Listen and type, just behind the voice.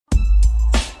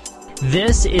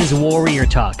This is Warrior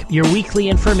Talk, your weekly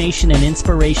information and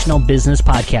inspirational business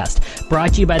podcast,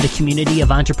 brought to you by the community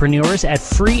of entrepreneurs at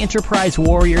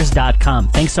freeenterprisewarriors.com.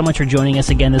 Thanks so much for joining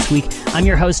us again this week. I'm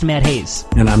your host, Matt Hayes.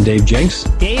 And I'm Dave Jenks.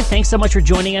 Dave, thanks so much for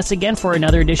joining us again for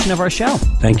another edition of our show.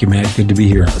 Thank you, Matt. Good to be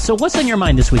here. So what's on your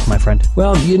mind this week, my friend?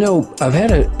 Well, you know, I've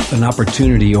had an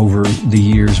opportunity over the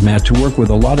years, Matt, to work with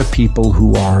a lot of people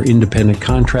who are independent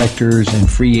contractors and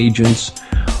free agents,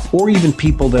 or even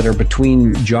people that are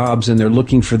between jobs and they're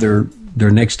looking for their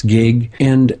next gig.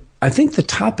 And I think the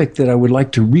topic that I would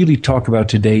like to really talk about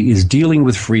today is dealing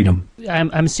with freedom.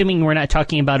 I'm assuming we're not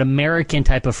talking about American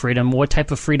type of freedom. What type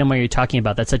of freedom are you talking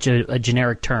about? That's such a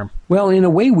generic term. Well, in a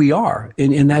way we are.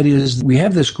 And that is, we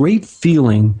have this great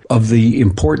feeling of the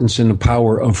importance and the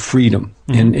power of freedom.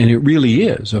 Mm-hmm. And it really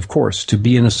is, of course, to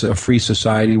be in a free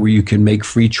society where you can make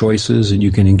free choices and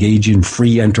you can engage in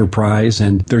free enterprise.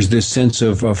 And there's this sense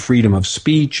of freedom of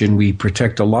speech, and we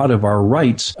protect a lot of our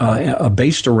rights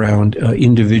based around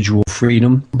individual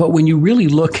freedom. But when you really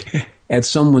look at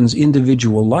someone's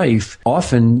individual life,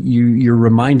 often you're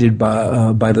reminded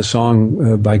by the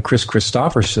song by Chris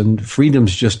Christopherson,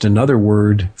 freedom's just another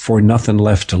word for nothing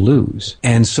left to lose.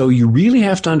 And so you really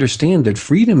have to understand that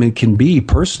freedom, it can be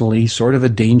personally sort of a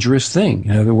dangerous thing.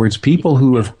 In other words, people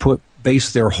who have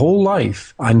based their whole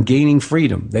life on gaining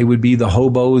freedom. They would be the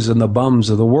hobos and the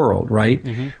bums of the world, right?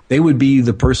 Mm-hmm. They would be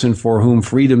the person for whom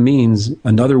freedom means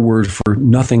another word for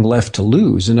nothing left to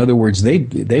lose. In other words,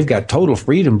 they've got total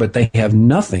freedom, but they have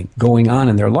nothing going on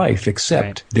in their life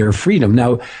except their freedom.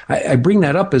 Now, I bring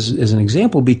that up as an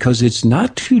example because it's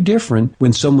not too different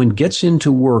when someone gets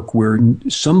into work where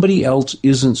somebody else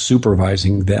isn't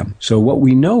supervising them. So what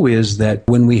we know is that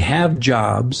when we have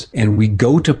jobs and we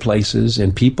go to places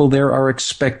and people there are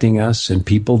expecting us and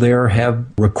people there have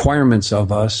requirements of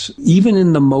us, even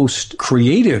in the most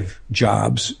creative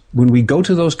jobs, when we go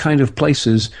to those kind of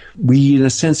places, we in a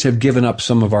sense have given up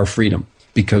some of our freedom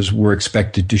because we're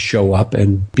expected to show up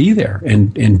and be there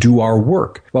and do our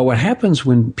work. Well, what happens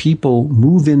when people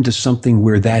move into something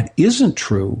where that isn't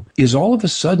true is all of a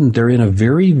sudden they're in a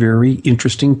very, very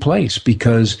interesting place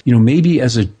because, you know, maybe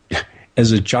as a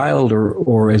child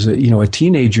or as a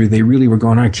teenager, they really were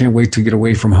going, I can't wait to get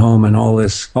away from home and all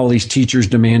these teachers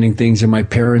demanding things and my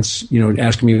parents,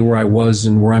 asking me where I was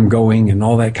and where I'm going and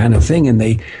all that kind of thing. And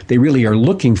they really are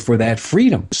looking for that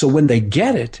freedom. So when they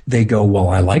get it, they go, well,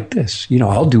 I like this.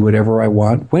 I'll do whatever I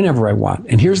want, whenever I want.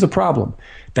 And here's the problem.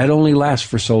 That only lasts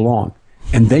for so long.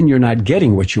 And then you're not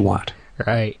getting what you want.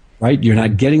 Right. You're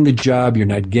not getting the job. You're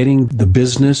not getting the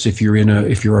business. If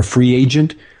you're a free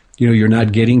agent, you're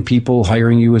not getting people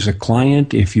hiring you as a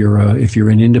client. If you're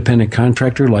an independent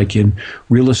contractor, like in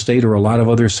real estate or a lot of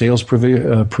other sales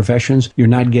professions, you're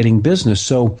not getting business.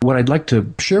 So what I'd like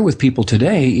to share with people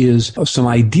today is some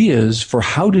ideas for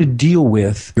how to deal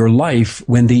with your life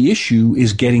when the issue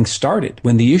is getting started,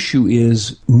 when the issue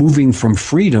is moving from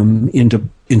freedom into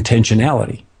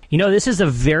intentionality. This is a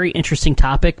very interesting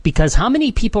topic because how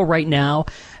many people right now,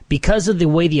 because of the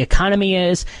way the economy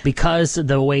is, because of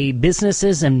the way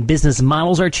businesses and business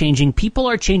models are changing, people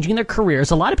are changing their careers.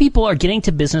 A lot of people are getting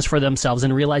to business for themselves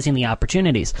and realizing the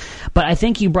opportunities. But I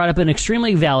think you brought up an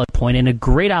extremely valid point and a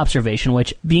great observation,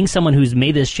 which being someone who's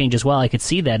made this change as well, I could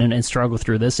see that and struggle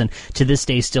through this and to this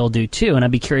day still do too. And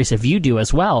I'd be curious if you do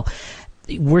as well.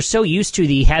 We're so used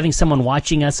to having someone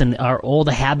watching us and our old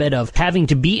habit of having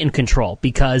to be in control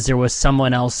because there was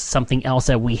something else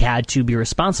that we had to be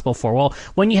responsible for. Well,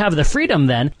 when you have the freedom,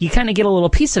 then you kind of get a little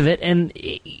piece of it and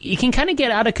you can kind of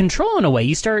get out of control in a way.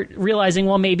 You start realizing,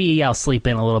 well, maybe I'll sleep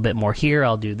in a little bit more here.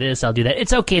 I'll do this. I'll do that.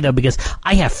 It's okay though, because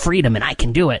I have freedom and I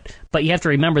can do it. But you have to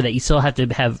remember that you still have to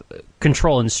have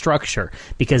control and structure,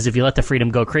 because if you let the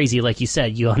freedom go crazy, like you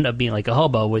said, you end up being like a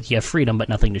hobo with you have freedom but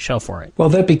nothing to show for it. Well,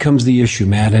 that becomes the issue,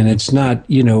 Matt, and it's not,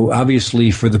 obviously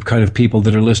for the kind of people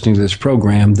that are listening to this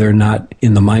program, they're not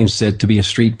in the mindset to be a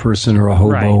street person or a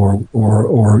hobo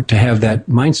or to have that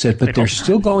mindset, but they're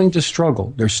still going to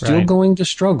struggle. They're still going to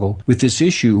struggle with this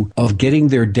issue of getting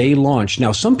their day launched.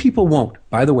 Now, some people won't.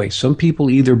 By the way, some people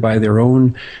either by their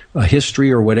own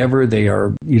history or whatever, they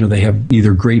have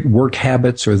either great work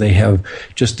habits or they have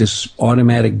just this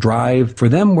automatic drive. For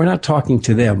them, we're not talking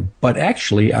to them. But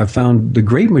actually, I've found the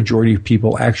great majority of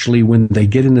people actually, when they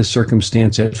get in this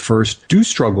circumstance at first, do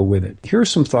struggle with it. Here are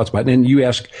some thoughts about it. And you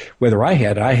ask whether I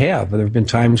have. There have been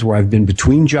times where I've been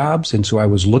between jobs, and so I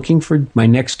was looking for my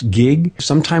next gig.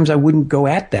 Sometimes I wouldn't go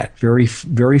at that very,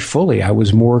 very fully. I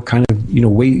was more kind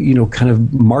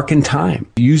of marking time,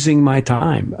 using my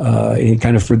time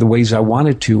kind of for the ways I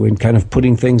wanted to, and kind of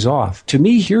putting things off. To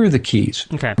me, here are the keys.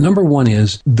 Okay. Number one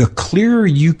is the clearer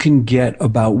you can get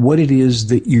about what it is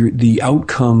that the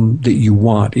outcome that you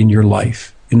want in your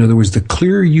life. In other words, the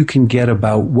clearer you can get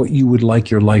about what you would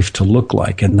like your life to look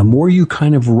like, and the more you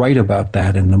kind of write about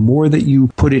that, and the more that you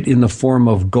put it in the form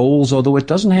of goals, although it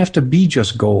doesn't have to be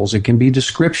just goals. It can be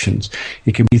descriptions.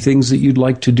 It can be things that you'd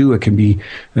like to do. It can be,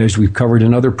 as we've covered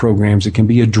in other programs, it can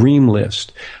be a dream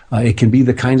list. It can be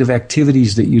the kind of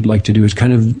activities that you'd like to do. It's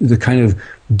kind of the kind of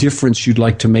difference you'd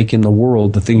like to make in the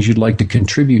world, the things you'd like to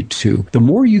contribute to. The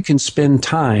more you can spend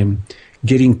time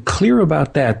getting clear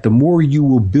about that, the more you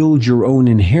will build your own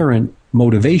inherent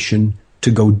motivation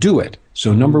to go do it.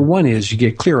 So number one is you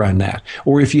get clear on that.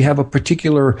 Or if you have a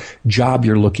particular job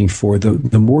you're looking for,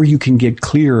 the more you can get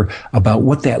clear about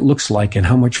what that looks like and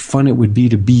how much fun it would be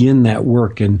to be in that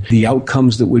work and the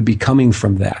outcomes that would be coming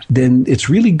from that, then it's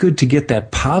really good to get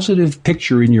that positive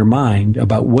picture in your mind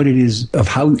about what it is of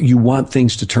how you want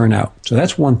things to turn out. So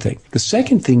that's one thing. The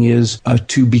second thing is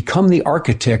to become the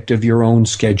architect of your own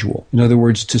schedule. In other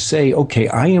words, to say, okay,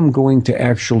 I am going to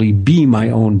actually be my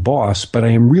own boss, but I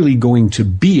am really going to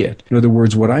be it. In other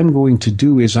words, what I'm going to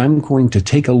do is I'm going to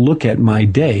take a look at my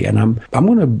day, and I'm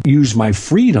going to use my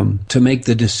freedom to make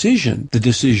the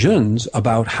decisions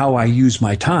about how I use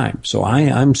my time. So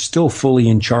I'm still fully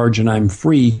in charge and I'm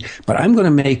free, but I'm going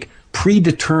to make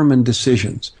predetermined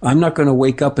decisions. I'm not going to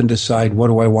wake up and decide, what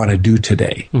do I want to do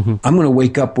today? Mm-hmm. I'm going to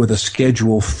wake up with a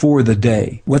schedule for the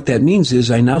day. What that means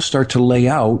is I now start to lay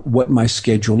out what my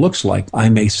schedule looks like. I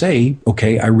may say,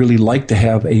 okay, I really like to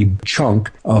have a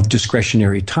chunk of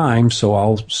discretionary time, so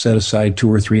I'll set aside 2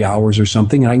 or 3 hours or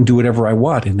something, and I can do whatever I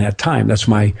want in that time. That's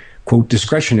my quote,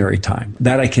 discretionary time.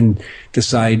 That I can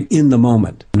decide in the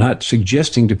moment. I'm not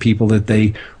suggesting to people that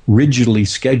they rigidly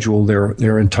schedule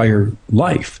their entire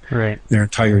life, right, their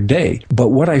entire day. But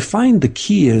what I find the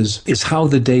key is how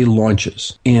the day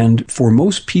launches. And for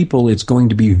most people, it's going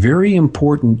to be very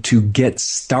important to get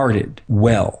started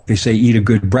well. They say eat a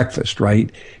good breakfast, right?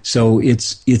 So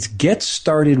it's get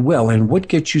started well. And what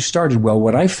gets you started well,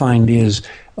 what I find is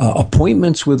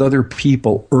appointments with other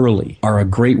people early are a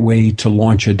great way to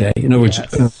launch a day. In other words,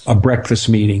 a breakfast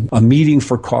meeting, a meeting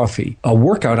for coffee, a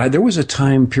workout. There was a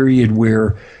time period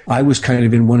where I was kind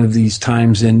of in one of these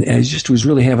times and I just was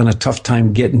really having a tough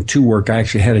time getting to work. I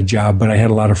actually had a job, but I had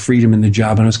a lot of freedom in the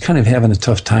job and I was kind of having a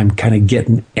tough time kind of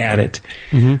getting at it.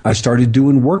 Mm-hmm. I started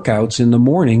doing workouts in the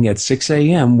morning at 6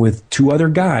 a.m. with 2 other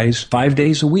guys 5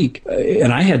 days a week.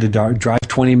 And I had to drive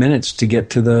 20 minutes to get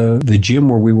to the gym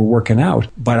where we were working out.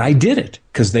 But I did it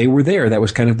because they were there. That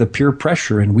was kind of the peer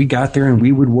pressure. And we got there and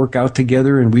we would work out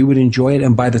together and we would enjoy it.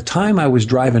 And by the time I was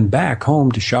driving back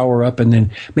home to shower up and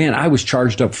then, man, I was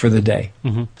charged up for the day.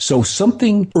 Mm-hmm. So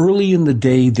something early in the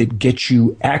day that gets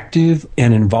you active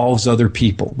and involves other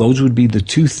people. Those would be the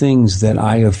 2 things that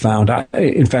I have found.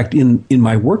 In fact, in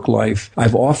my work life,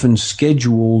 I've often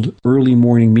scheduled early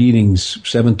morning meetings,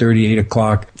 7:30, 8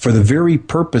 o'clock, for the very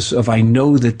purpose of I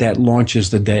know that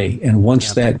launches the day. And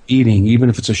once that meeting, even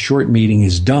if it's a short meeting,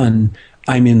 is done,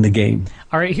 I'm in the game.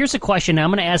 All right, here's a question. Now,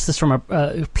 I'm going to ask this from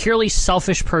a purely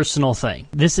selfish personal thing.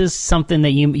 This is something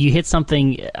that you hit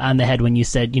something on the head when you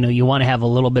said, you want to have a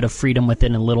little bit of freedom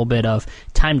within a little bit of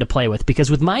time to play with. Because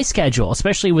with my schedule,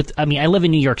 especially I live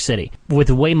in New York City. With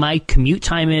the way my commute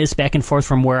time is back and forth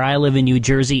from where I live in New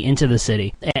Jersey into the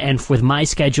city, and with my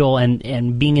schedule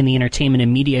and being in the entertainment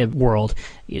and media world,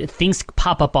 things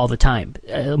pop up all the time.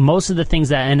 Most of the things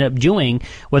that I end up doing,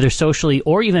 whether socially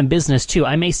or even business too,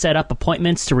 I may set up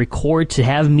appointments to record, to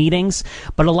have meetings,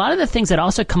 but a lot of the things that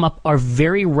also come up are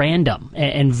very random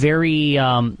and very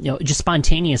just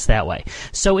spontaneous that way.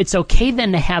 So it's okay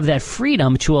then to have that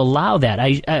freedom to allow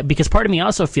that. Because part of me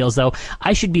also feels though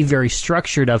I should be very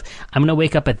structured of I'm going to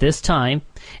wake up at this time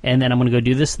and then I'm going to go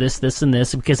do this, and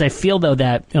this, because I feel though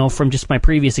that from just my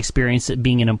previous experience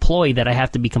being an employee that I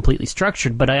have to be completely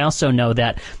structured. But I also know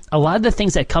that a lot of the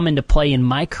things that come into play in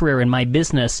my career and my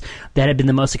business that have been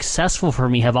the most successful for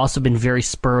me have also been very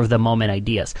spur of the moment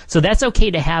ideas. So that's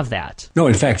okay to have that. No,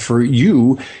 in fact, for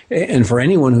you and for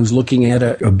anyone who's looking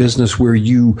at a business where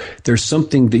there's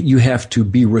something that you have to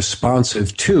be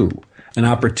responsive to, an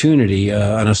opportunity,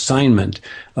 an assignment.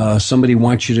 Somebody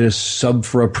wants you to sub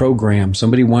for a program.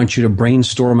 Somebody wants you to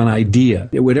brainstorm an idea.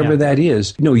 Whatever that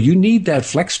is, you need that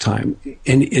flex time.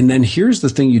 And then here's the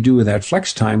thing you do with that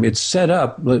flex time. It's set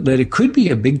up that it could be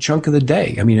a big chunk of the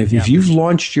day. I mean, if you've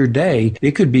launched your day,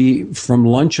 it could be from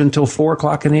lunch until 4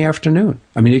 o'clock in the afternoon.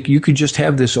 I mean, you could just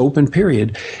have this open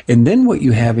period. And then what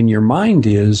you have in your mind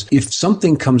is, if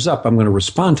something comes up, I'm going to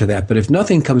respond to that. But if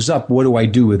nothing comes up, what do I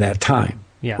do with that time?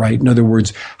 Yeah. Right? In other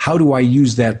words, how do I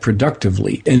use that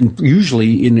productively? And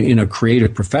usually in a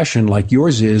creative profession like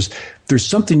yours is, there's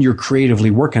something you're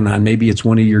creatively working on. Maybe it's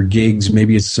one of your gigs.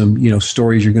 Maybe it's some,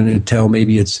 stories you're going to tell.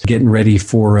 Maybe it's getting ready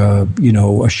for a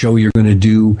show you're going to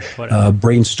do,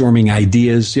 brainstorming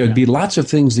ideas. There'd be lots of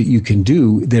things that you can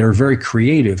do that are very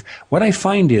creative. What I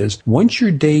find is once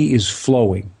your day is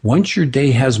flowing, once your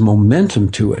day has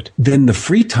momentum to it, then the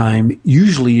free time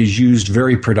usually is used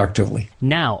very productively.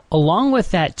 Now, along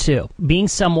with that too, being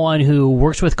someone who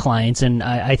works with clients, and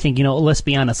I think, let's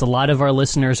be honest, a lot of our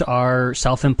listeners are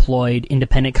self-employed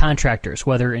independent contractors,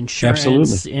 whether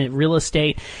insurance, real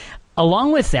estate.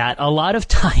 Along with that, a lot of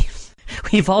times,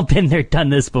 we've all been there, done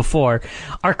this before.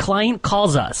 Our client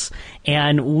calls us,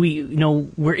 and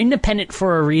we're independent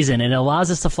for a reason, and it allows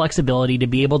us the flexibility to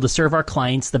be able to serve our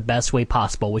clients the best way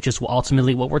possible, which is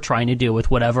ultimately what we're trying to do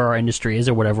with whatever our industry is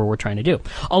or whatever we're trying to do.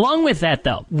 Along with that,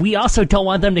 though, we also don't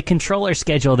want them to control our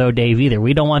schedule, though, Dave, either.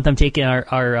 We don't want them taking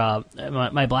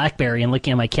my BlackBerry and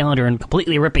looking at my calendar and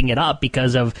completely ripping it up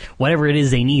because of whatever it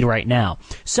is they need right now.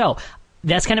 So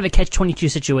that's kind of a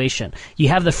catch-22 situation. You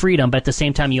have the freedom, but at the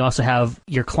same time, you also have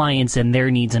your clients and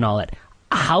their needs and all that.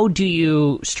 How do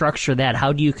you structure that?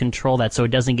 How do you control that so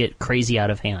it doesn't get crazy out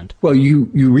of hand? Well, you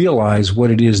realize what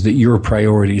it is that your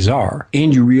priorities are,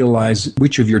 and you realize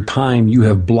which of your time you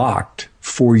have blocked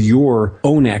for your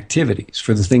own activities,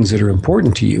 for the things that are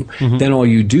important to you. Mm-hmm. Then all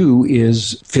you do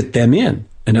is fit them in.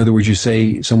 In other words, you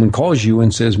say, someone calls you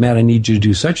and says, Matt, I need you to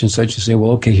do such and such. You say,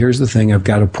 well, okay, here's the thing. I've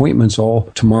got appointments all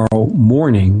tomorrow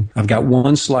morning. I've got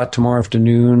one slot tomorrow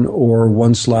afternoon or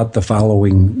one slot the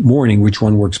following morning. Which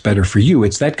one works better for you?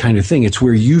 It's that kind of thing. It's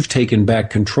where you've taken back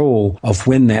control of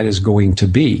when that is going to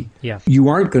be. Yeah. You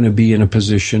aren't going to be in a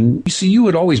position. You see, you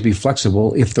would always be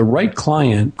flexible if the right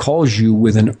client calls you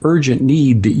with an urgent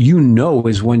need that you know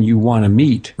is when you want to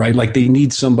meet, right? Like they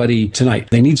need somebody tonight.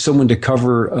 They need someone to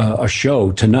cover a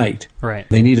show tonight. Right.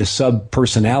 They need a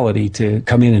sub-personality to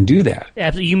come in and do that.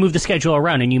 Absolutely. You move the schedule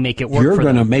around and you make it work You're for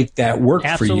going them. to make that work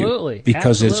Absolutely. for you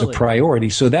because it's a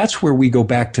priority. So that's where we go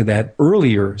back to that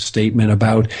earlier statement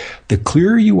about the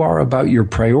clearer you are about your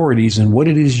priorities and what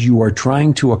it is you are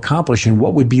trying to accomplish and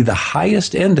what would be the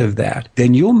highest end of that,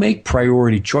 then you'll make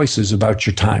priority choices about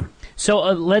your time. So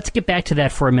let's get back to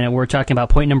that for a minute. We're talking about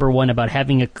point number one about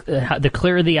having the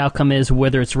clearer the outcome is,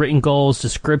 whether it's written goals,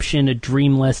 description, a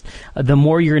dream list, the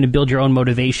more you're going to build your own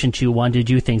motivation to want to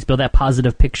do things, build that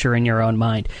positive picture in your own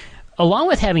mind. Along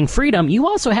with having freedom, you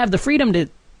also have the freedom to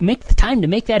make the time to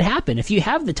make that happen. If you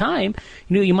have the time,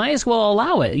 you might as well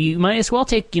allow it. You might as well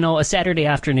take, a Saturday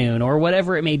afternoon or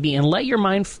whatever it may be and let your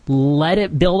mind, let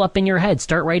it build up in your head.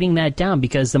 Start writing that down,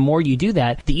 because the more you do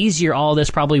that, the easier all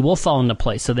this probably will fall into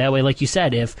place. So that way, like you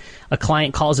said, if a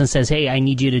client calls and says, hey, I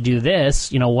need you to do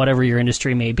this, whatever your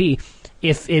industry may be,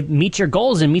 if it meets your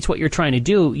goals and meets what you're trying to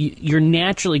do, you're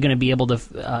naturally going to be able to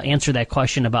answer that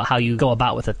question about how you go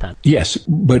about with it then. Yes,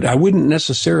 but I wouldn't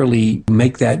necessarily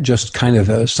make that just kind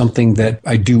of something that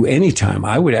I do anytime.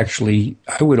 I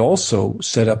would also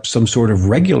set up some sort of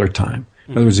regular time.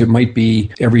 In other words, it might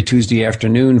be every Tuesday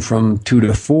afternoon from 2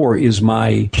 to 4 is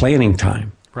my planning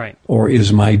time. Right. Or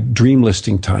is my dream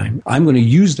listing time. I'm going to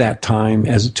use that time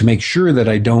to make sure that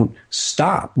I don't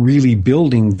stop really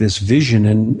building this vision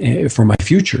and for my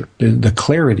future, the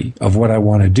clarity of what I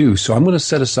want to do. So I'm going to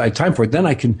set aside time for it. Then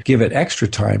I can give it extra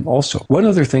time also. One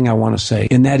other thing I want to say,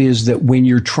 and that is that when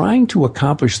you're trying to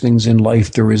accomplish things in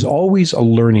life, there is always a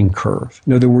learning curve.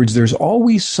 In other words, there's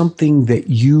always something that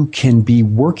you can be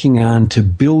working on to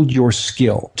build your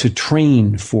skill, to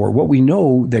train for. What we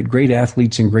know that great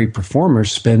athletes and great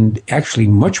performers spend actually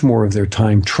much more of their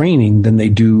time training than they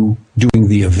do doing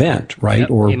the event, right?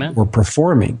 Yep, or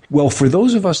performing. Well, for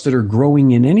those of us that are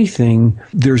growing in anything,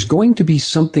 there's going to be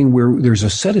something where there's a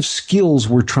set of skills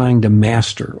we're trying to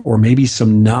master, or maybe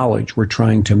some knowledge we're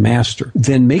trying to master.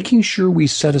 Then making sure we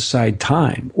set aside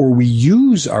time, or we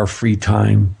use our free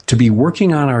time to be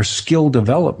working on our skill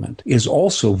development, is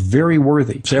also very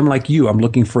worthy. So I'm like you, I'm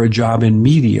looking for a job in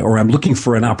media, or I'm looking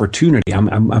for an opportunity.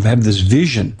 I've had this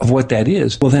vision of what that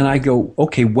is. Well, then I go,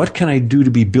 okay, what can I do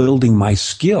to be building my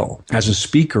skill as a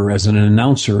speaker, as an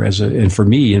announcer, and for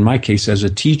me, in my case, as a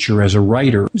teacher, as a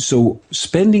writer? So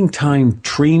spending time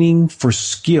training for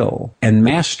skill and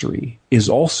mastery is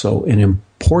also an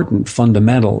important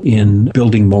fundamental in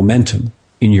building momentum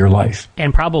in your life.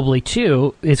 And probably,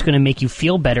 too, it's going to make you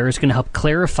feel better. It's going to help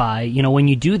clarify. When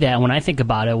you do that, when I think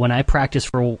about it, when I practice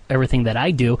for everything that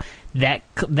I do,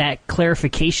 that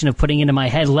clarification of putting into my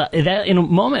head, that in a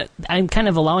moment, I'm kind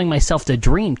of allowing myself to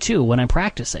dream too when I'm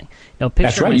practicing.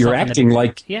 That's right. You're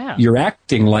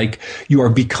acting like you are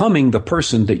becoming the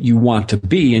person that you want to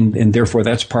be, and therefore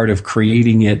that's part of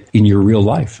creating it in your real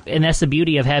life. And that's the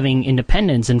beauty of having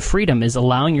independence and freedom, is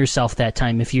allowing yourself that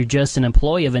time. If you're just an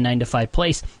employee of a 9-to-5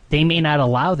 place, they may not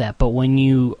allow that. But when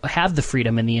you have the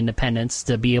freedom and the independence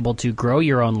to be able to grow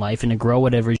your own life and to grow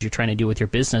whatever you're trying to do with your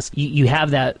business, you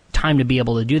have that time to be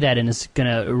able to do that, and it's going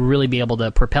to really be able to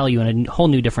propel you in a whole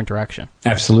new different direction.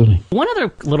 Absolutely. One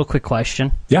other little quick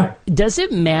question. Yeah. Does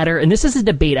it matter, and this is a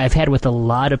debate I've had with a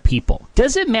lot of people,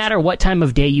 does it matter what time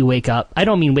of day you wake up? I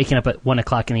don't mean waking up at 1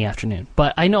 o'clock in the afternoon,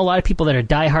 but I know a lot of people that are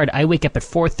diehard. I wake up at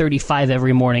 4:35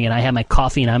 every morning, and I have my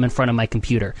coffee, and I'm in front of my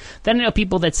computer. Then I know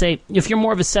people that say, if you're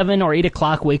more of a 7 or 8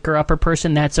 o'clock waker-upper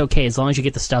person, that's okay, as long as you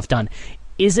get the stuff done.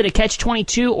 Is it a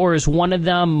catch-22, or is one of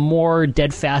them more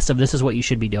dead fast of this is what you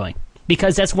should be doing?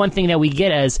 Because that's one thing that we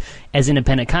get as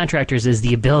independent contractors, is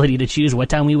the ability to choose what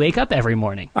time we wake up every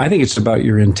morning. I think it's about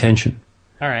your intention.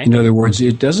 All right. In other words,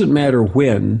 it doesn't matter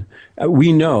when.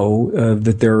 We know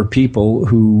that there are people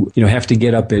who have to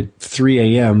get up at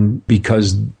 3 a.m.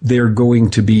 because they're going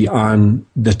to be on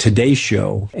the Today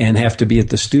Show and have to be at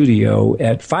the studio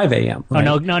at 5 a.m. Right?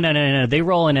 Oh, no. They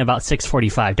roll in at about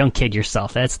 6:45. Don't kid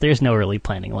yourself. There's no really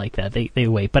planning like that. They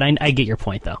wait. But I get your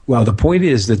point, though. Well, the point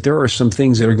is that there are some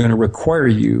things that are going to require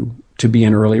you to be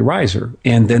an early riser.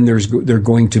 And then there are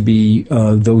going to be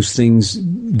those things,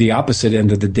 the opposite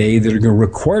end of the day, that are going to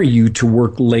require you to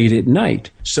work late at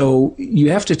night. So you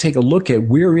have to take a look at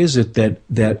where is it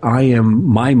that I am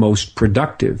my most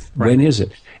productive? Right. When is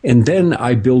it? And then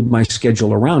I build my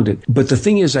schedule around it. But the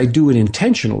thing is, I do it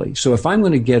intentionally. So if I'm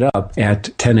going to get up at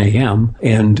 10 a.m.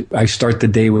 and I start the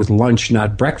day with lunch,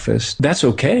 not breakfast, that's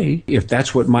okay if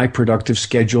that's what my productive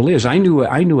schedule is. I knew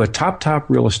a top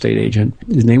real estate agent.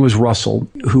 His name was Russell,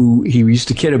 who he used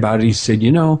to kid about it. He said,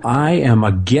 I am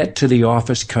a get to the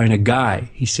office kind of guy.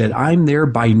 He said, I'm there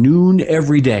by noon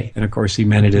every day. And of course, he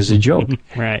meant it as a joke.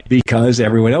 Right. Because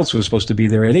everyone else was supposed to be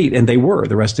there at 8, and they were.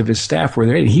 The rest of his staff were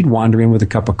there, and he'd wander in with a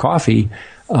cup of coffee,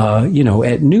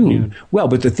 at noon. Well,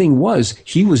 but the thing was,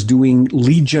 he was doing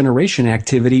lead generation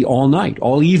activity all night,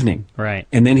 all evening. Right.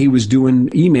 And then he was doing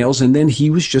emails, and then he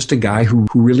was just a guy who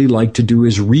really liked to do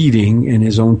his reading and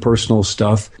his own personal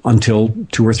stuff until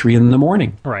 2 or 3 in the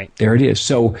morning. Right. There it is.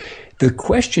 So the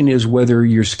question is whether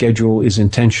your schedule is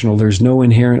intentional. There's no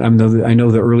inherent, I know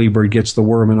the early bird gets the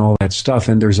worm and all that stuff,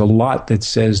 and there's a lot that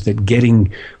says that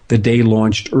getting the day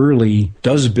launched early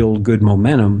does build good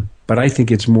momentum, but I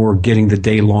think it's more getting the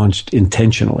day launched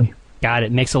intentionally. Got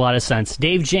it. Makes a lot of sense.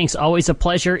 Dave Jenks, always a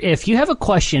pleasure. If you have a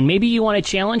question, maybe you want to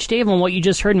challenge Dave on what you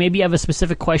just heard, maybe you have a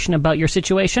specific question about your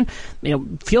situation,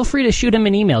 feel free to shoot him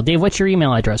an email. Dave, what's your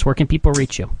email address? Where can people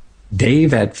reach you?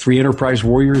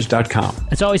 Dave@freeenterprisewarriors.com.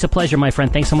 It's always a pleasure, my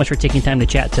friend. Thanks so much for taking time to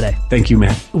chat today. Thank you,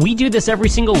 Matt. We do this every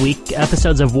single week,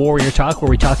 episodes of Warrior Talk,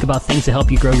 where we talk about things that help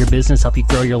you grow your business, help you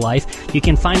grow your life. You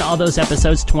can find all those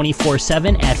episodes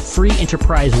 24/7 at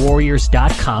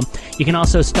freeenterprisewarriors.com. You can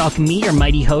also stalk me, your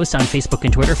mighty host, on Facebook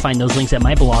and Twitter. Find those links at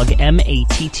my blog,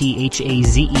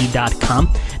 matthaze.com.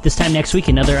 This time next week,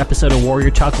 another episode of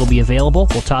Warrior Talk will be available.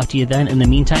 We'll talk to you then. In the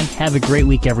meantime, have a great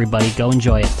week, everybody. Go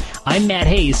enjoy it. I'm Matt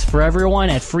Hayes. For everyone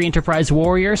at Free Enterprise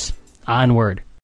Warriors, onward.